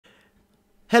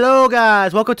Hello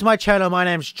guys, welcome to my channel. My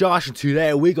name's Josh and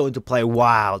today we're going to play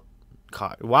Wild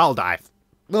Dive.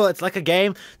 Well, it's like a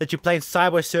game that you play in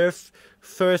Cyber Surf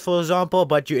first, for example,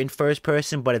 but you're in first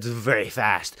person, but it's very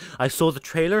fast. I saw the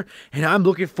trailer and I'm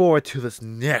looking forward to this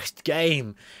next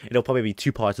game. It'll probably be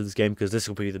two parts of this game because this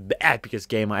will be the epicest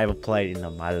game I ever played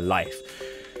in my life.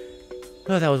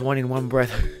 Oh, that was one in one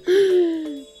breath.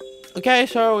 Okay,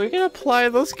 so we're gonna play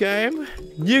this game.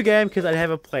 New game because I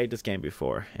haven't played this game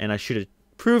before, and I should have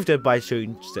proved it by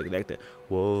shooting select it.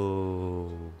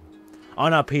 Whoa.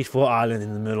 On a peaceful island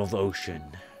in the middle of the ocean.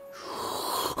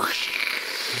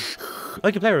 I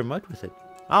can play remote with it.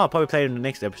 I'll probably play it in the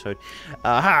next episode.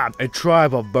 A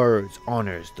tribe of birds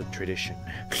honors the tradition.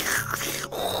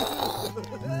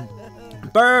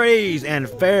 Birdies and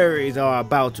fairies are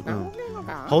about to...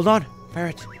 hold on,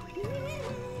 ferret.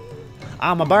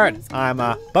 I'm a bird. I'm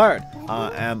a bird.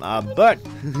 I am a bird.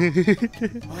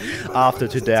 After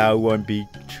today, I won't be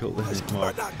children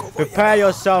anymore. Prepare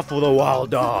yourself for the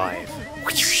wild dive.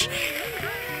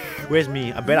 Where's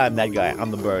me? I bet I'm that guy.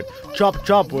 I'm the bird. Chop,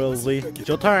 chop, Wilsley. It's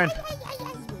your turn.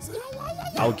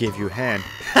 I'll give you a hand.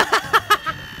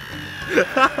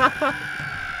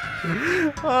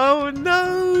 Oh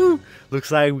no!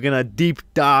 Looks like we're gonna deep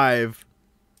dive.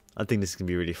 I think this is gonna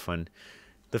be really fun.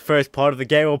 The first part of the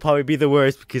game will probably be the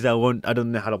worst because I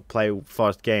don't know how to play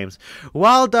fast games.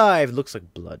 Wild dive looks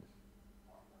like blood.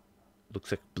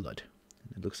 Looks like blood.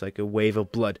 It looks like a wave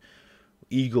of blood.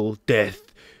 Eagle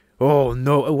death. Oh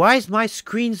no! Why is my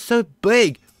screen so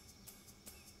big?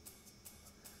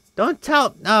 Don't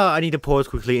tell. No, I need to pause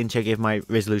quickly and check if my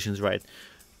resolution's right.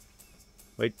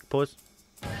 Wait, pause.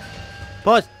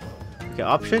 Pause. Okay,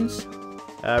 options.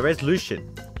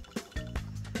 Resolution.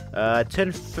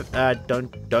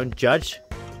 Don't judge.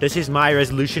 This is my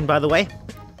resolution, by the way.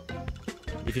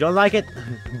 If you don't like it,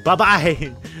 bye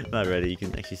bye. Not really. You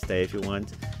can actually stay if you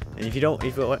want. And if you don't,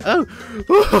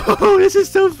 oh, this is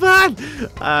so fun.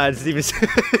 It's even.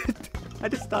 I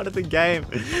just started the game,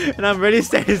 and I'm ready to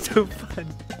say it's so fun.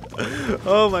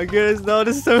 Oh my goodness, no,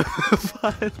 this is so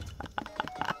fun.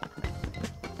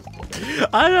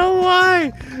 I don't know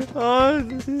why. Oh,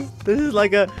 this is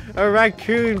like a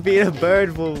raccoon being a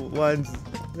bird for once.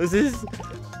 This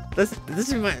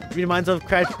reminds of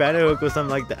Crash Bandicoot or something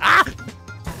like that. Ah!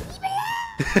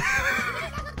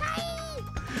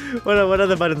 What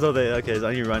other buttons are there? Okay, it's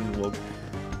on your run and walk.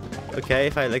 Okay,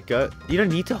 if I let go, you don't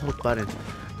need to hold button.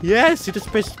 Yes, you just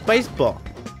press spacebar.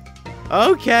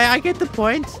 Okay, I get the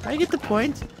point. I get the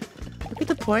point. I get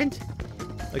the point.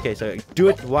 Okay, so do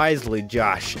it wisely,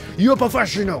 Josh. You're a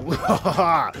professional.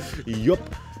 Yup.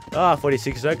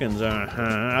 46 seconds.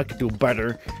 I could do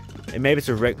better. And maybe it's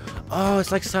a wreck. Oh,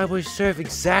 it's like Subway Surf.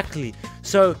 Exactly.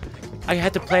 So I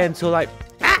had to play until I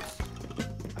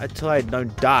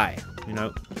don't die. You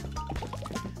know.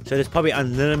 So there's probably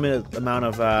unlimited amount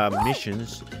of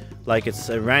missions. Like it's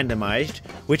randomized,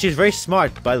 which is very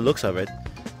smart by the looks of it.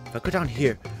 If I go down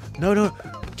here, no.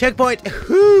 Checkpoint!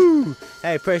 Whoo!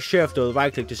 Hey, press shift or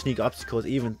right click to sneak obstacles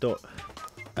even though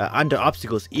under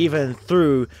obstacles even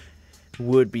through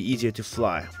would be easier to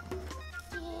fly.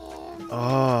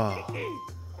 Oh,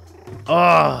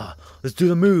 let's do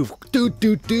the move. Do.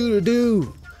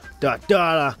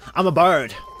 Da. I'm a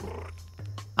bird.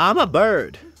 I'm a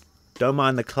bird. Don't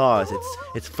mind the claws.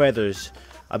 It's feathers.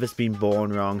 I've just been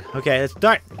born wrong. Okay, let's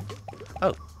start.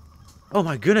 Oh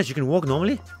my goodness! You can walk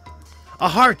normally. A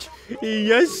heart!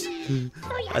 Yes!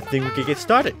 I think we can get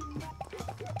started.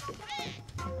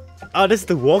 Oh, this is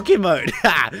the walking mode.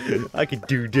 I could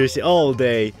do this all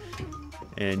day.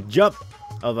 And jump.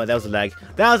 Oh, but that was a lag.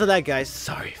 That was a lag, guys.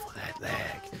 Sorry for that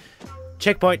lag.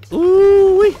 Checkpoint.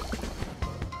 Ooh!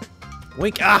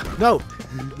 Wink. Ah, no.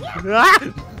 Ah!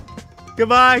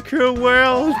 Goodbye, cruel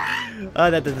world.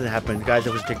 Oh, that doesn't happen. Guys,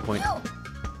 that was a checkpoint.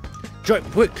 Jump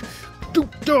quick.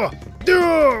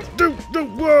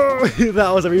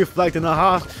 That was a reflect and a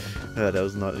half. That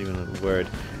was not even a word.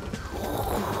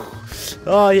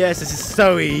 Oh yes, this is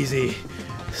so easy.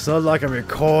 It's not like I'm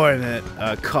recording it.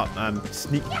 I'm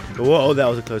sneak. Whoa, that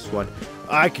was a close one.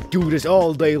 I could do this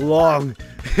all day long.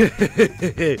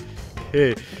 I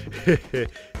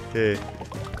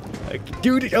could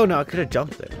do this. Oh no, I could have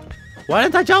jumped there. Why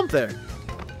didn't I jump there?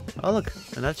 Oh look,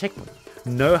 another checkpoint.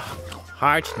 No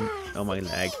heart. Oh my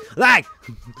lag.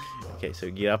 Okay,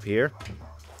 so get up here.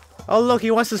 Oh look,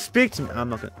 he wants to speak to me. I'm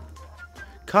not gonna.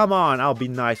 Come on, I'll be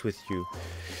nice with you.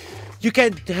 You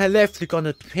can left click on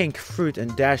the pink fruit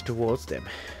and dash towards them.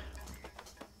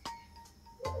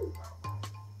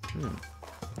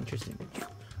 Interesting.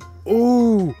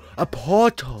 Ooh, a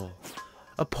portal.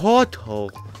 A portal.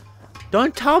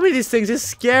 Don't tell me these things. It's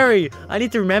scary. I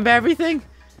need to remember everything.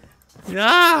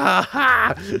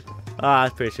 Ah! Ah,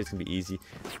 I'm pretty sure it's gonna be easy.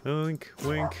 Wink,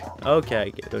 wink.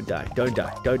 Okay, don't die, don't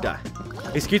die, don't die.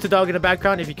 Excuse the dog in the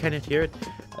background if you cannot hear it.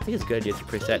 I think it's a good idea to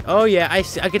press that. Oh yeah, I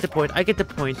see. I get the point. I get the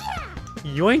point.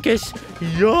 Yoinkus!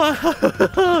 Yo!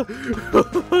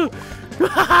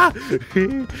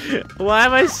 Why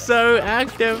am I so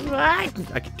active? I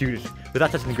can do this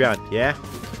without touching the ground. Yeah.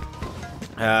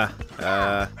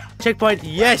 Checkpoint.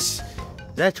 Yes.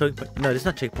 Is that a checkpoint? No, it's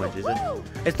not checkpoints, is it?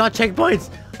 It's not checkpoints.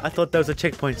 I thought those were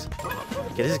checkpoints.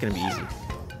 Okay, this is gonna be easy.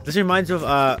 This reminds me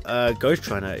of Ghost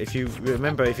Runner. If you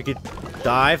remember, if you could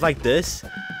dive like this.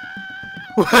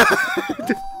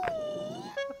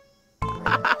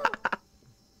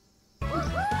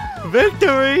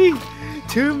 Victory!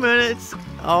 2 minutes.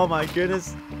 Oh my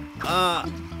goodness.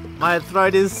 My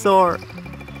throat is sore.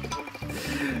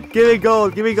 Give me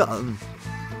gold. Give me gold.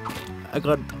 I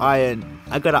got iron.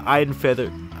 I got an iron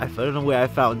feather. I don't know where I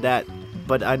found that,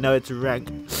 but I know it's rank.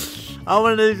 I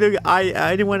want a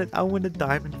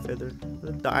diamond feather.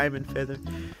 A diamond feather.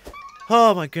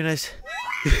 Oh my goodness.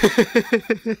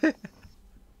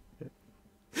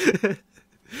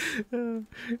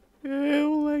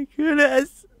 Oh my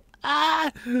goodness.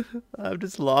 Ah! I'm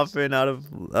just laughing out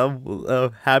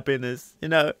of happiness, you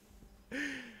know.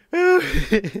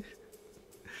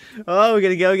 Oh, we're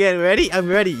gonna go again. Ready? I'm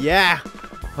ready. Yeah.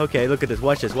 Okay, look at this.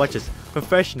 Watch this. Watch this.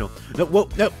 Professional. No, whoa,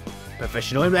 no.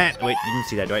 Professional in that. Wait, you didn't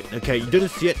see that, right? Okay, you didn't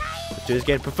see it. Let's do this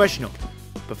again. Professional.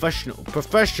 Professional.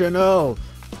 Professional.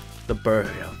 The bird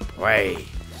of prey.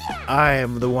 I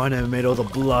am the one who made all the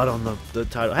blood on the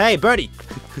title. Hey, birdie.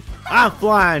 I'm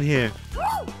flying here.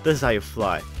 This is how you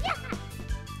fly.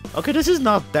 Okay, this is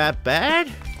not that bad.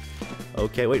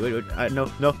 Okay, wait. No.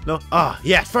 Ah,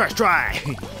 yes, first try.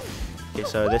 Okay,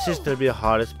 so this is gonna be the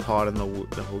hardest part in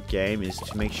the whole game, is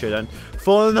to make sure that I don't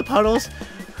fall in the puddles.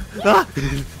 Ah!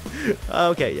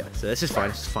 Okay, yeah. So this is fine.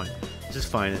 This is fine. This is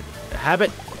fine. The habit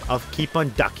of keep on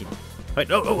ducking. Wait,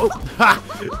 oh! Ha!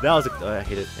 That was I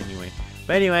hit it anyway.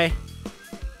 But anyway,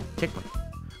 checkpoint.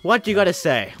 What you gotta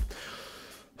say?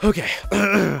 Okay.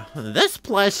 This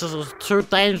place is too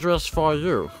dangerous for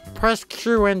you. Press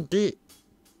Q and D.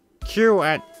 Q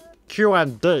and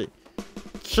D.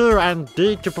 Q and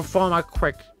D to perform a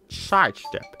quick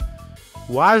sidestep.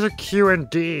 Why is it Q and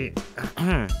D?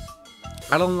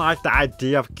 I don't like the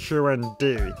idea of Q and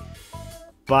D.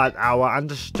 But I will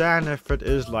understand if it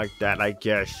is like that, I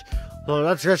guess. So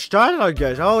let's get started, I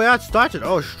guess. Oh yeah, it started.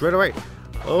 Oh, straight away.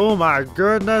 Oh my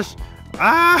goodness.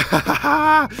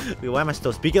 Ah! Wait, why am I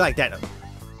still speaking like that?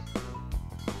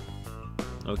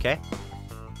 Okay.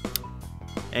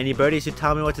 Any birdies who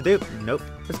tell me what to do? Nope.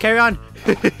 Let's carry on.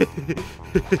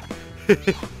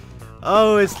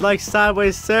 Oh, it's like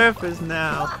Sideways Surfers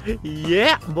now.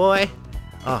 Yeah, boy.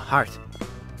 Oh, heart.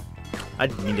 I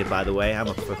didn't mean it, by the way. I'm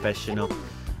a professional.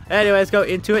 Anyway, let's go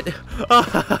into it.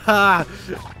 Oh,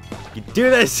 you do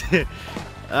this. Come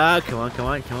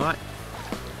on.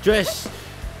 Dress.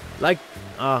 Like,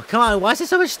 oh, come on. Why is there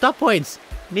so much stop points?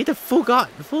 You need to full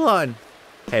on.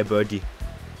 Hey, birdie.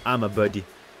 I'm a birdie.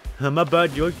 I'm a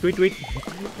birdie. Wait.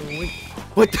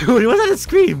 What was that a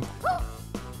scream?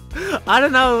 I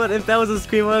don't know if that was a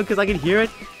scream because I can hear it,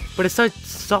 but it's so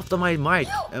soft on my mic,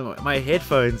 my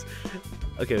headphones.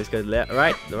 Okay, let's go left,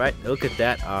 right. Look at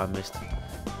that. Ah, missed.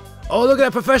 Oh, look at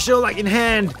that professional, like in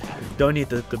hand. Don't need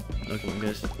the. Okay,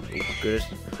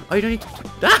 goodness. Oh, you don't need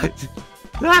that.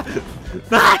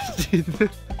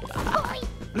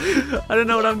 I don't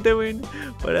know what I'm doing,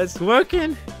 but it's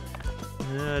working.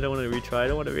 I don't want to retry.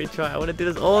 I want to do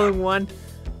this all in one.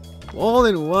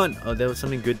 Oh, there was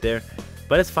something good there.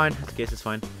 But it's fine. I guess it's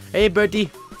fine. Hey,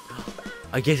 birdie.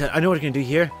 I guess I know what I'm going to do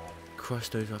here. Cross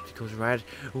those obstacles, right?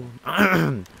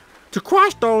 To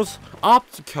cross those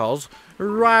obstacles,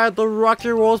 ride the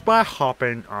rocky walls by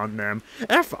hopping on them.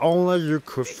 If only you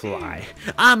could fly.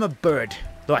 I'm a bird.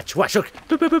 Watch, look.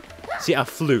 Boop, boop, boop. See, I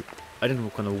flew. I didn't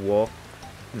walk on the wall.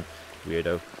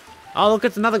 Weirdo. Oh, look,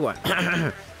 it's another one.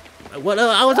 What?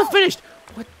 I wasn't finished.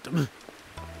 What?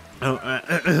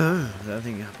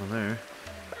 Nothing happened there.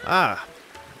 Ah.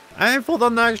 Aim for the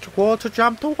next wall to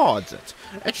jump towards it.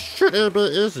 It should be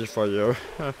easy for you.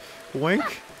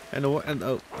 Wink. And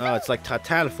oh, it's like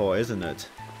Titanfall, isn't it?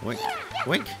 Wink.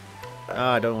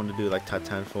 I don't want to do like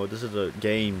Titanfall. This is a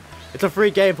game. It's a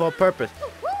free game for a purpose.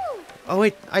 Oh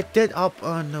wait, I did up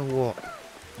on the wall.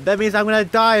 That means I'm gonna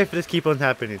die if this keeps on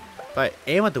happening. But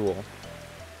aim at the wall.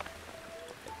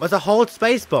 What's a hold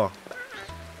spacebar?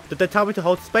 Did they tell me to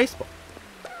hold spacebar?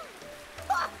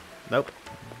 Nope.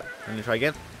 I'm gonna try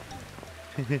again.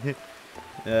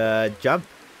 Jump.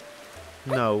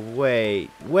 No, wait.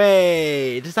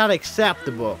 This is not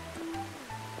acceptable.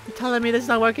 You're telling me this is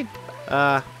not working?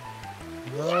 Oh,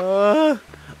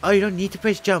 you don't need to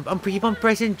press jump. I'm keep on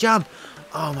pressing jump.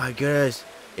 Oh my goodness.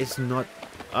 It's not.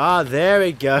 Ah, there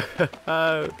we go.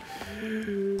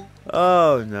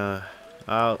 Oh no.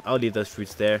 I'll leave those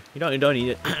fruits there. You don't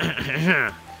need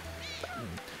it.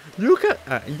 You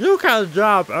can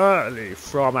jump early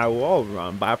from a wall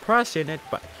run by pressing it,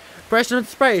 but pressing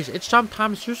space. It's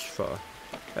sometimes useful.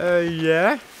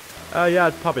 Yeah. Yeah,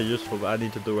 it's probably useful, but I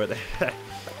need to do it.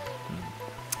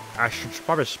 I should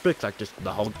probably speak like this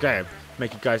the whole game,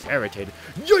 make you guys irritated.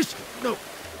 Yes! No!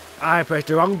 I pressed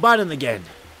the wrong button again.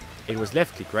 It was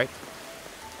left click, right?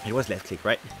 It was left click,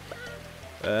 right?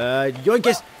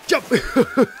 Yoinkers! Jump!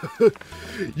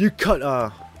 You cut,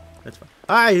 that's fine.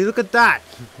 Hey, look at that!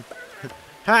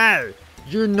 Hey!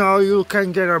 You know you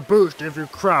can get a boost if you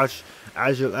crouch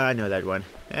as you... I know that one.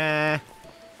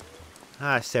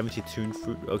 72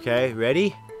 fruit. Okay,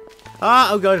 ready?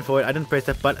 I'm going for it. I didn't press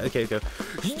that button. Okay, go.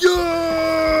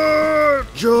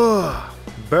 Yeah!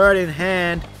 Bird in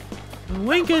hand.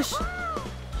 Winkers.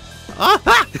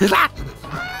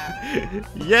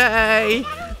 Yay!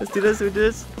 Let's do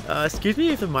this. Excuse me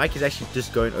if the mic is actually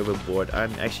just going overboard.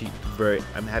 I'm having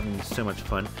so much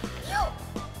fun.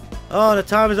 Oh, the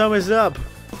time is almost up.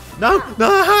 No!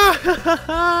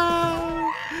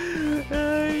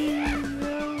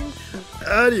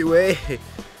 Anyway,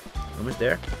 almost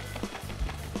there.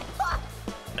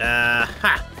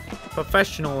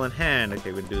 Professional in hand.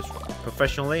 Okay, we're gonna do this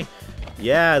professionally.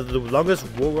 Yeah, the longest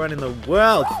wall run in the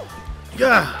world.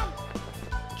 Yeah.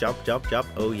 Jump.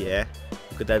 Oh yeah.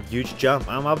 Look at that huge jump.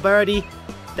 I'm a birdie.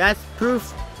 That's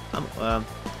proof.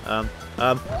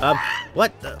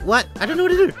 What? What? I don't know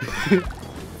what to do.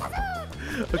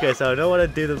 Okay, so I know what to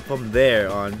do from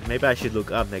there on. Maybe I should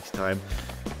look up next time.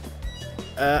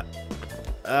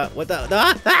 What the?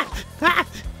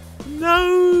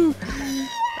 No!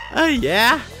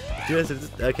 Yeah.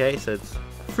 Okay, so it's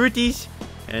fruities,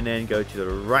 and then go to the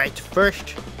right first.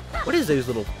 What is those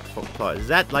little plots? Is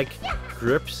that like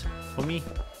grips for me?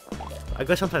 I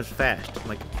go sometimes fast,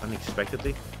 like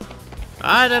unexpectedly.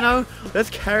 I don't know. Let's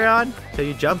carry on. So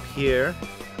you jump here.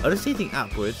 I don't see anything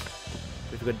upwards.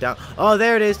 We have to go down. Oh,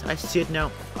 there it is. I see it now.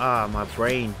 Ah, my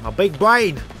brain. My big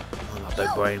brain. Oh, my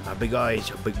big brain. My big eyes.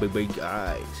 Big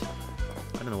eyes.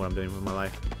 I don't know what I'm doing with my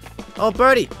life. Oh,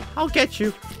 birdie. I'll get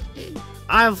you.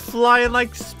 I'm flying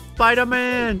like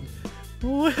Spider-Man.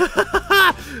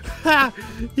 Yeah.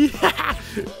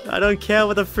 I don't care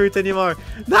about the fruit anymore.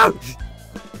 No.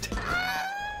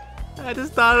 I had to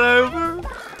start over.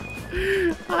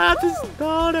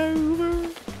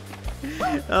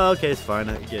 Okay, it's fine.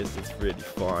 I guess it's really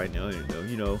fine.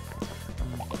 You know.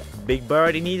 Big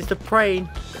birdie needs to train.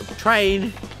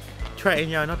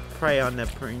 Yeah, not prey on the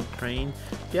train.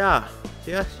 Yeah.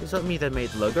 Is that me that made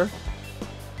the logo?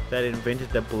 That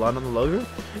invented the blood on the logo?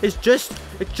 It's just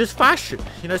fashion.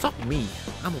 You know, it's not me.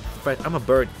 I'm a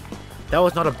bird. That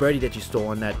was not a birdie that you stole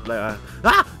on that.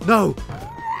 No.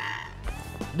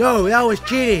 No, that was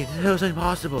cheating. That was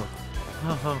impossible.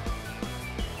 Oh.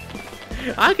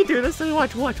 I can do this.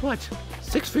 Watch.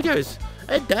 6 videos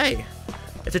a day.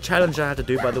 It's a challenge I have to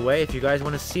do, by the way. If you guys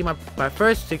want to see my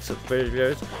first 6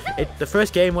 videos, the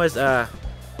first game was it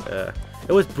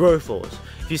was Broforce.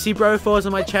 If you see Broforce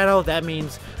on my channel, that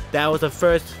means that was the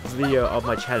first video of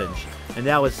my challenge, and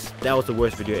that was the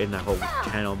worst video in that whole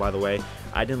channel, by the way.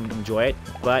 I didn't enjoy it,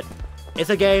 but it's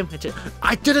a game.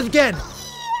 I did it again.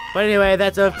 But anyway,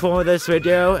 that's it for this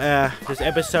video, this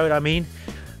episode, I mean.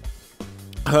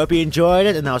 I hope you enjoyed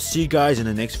it, and I'll see you guys in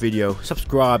the next video.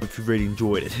 Subscribe if you really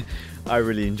enjoyed it. I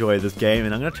really enjoyed this game,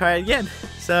 and I'm gonna try it again.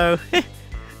 So,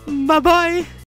 bye-bye.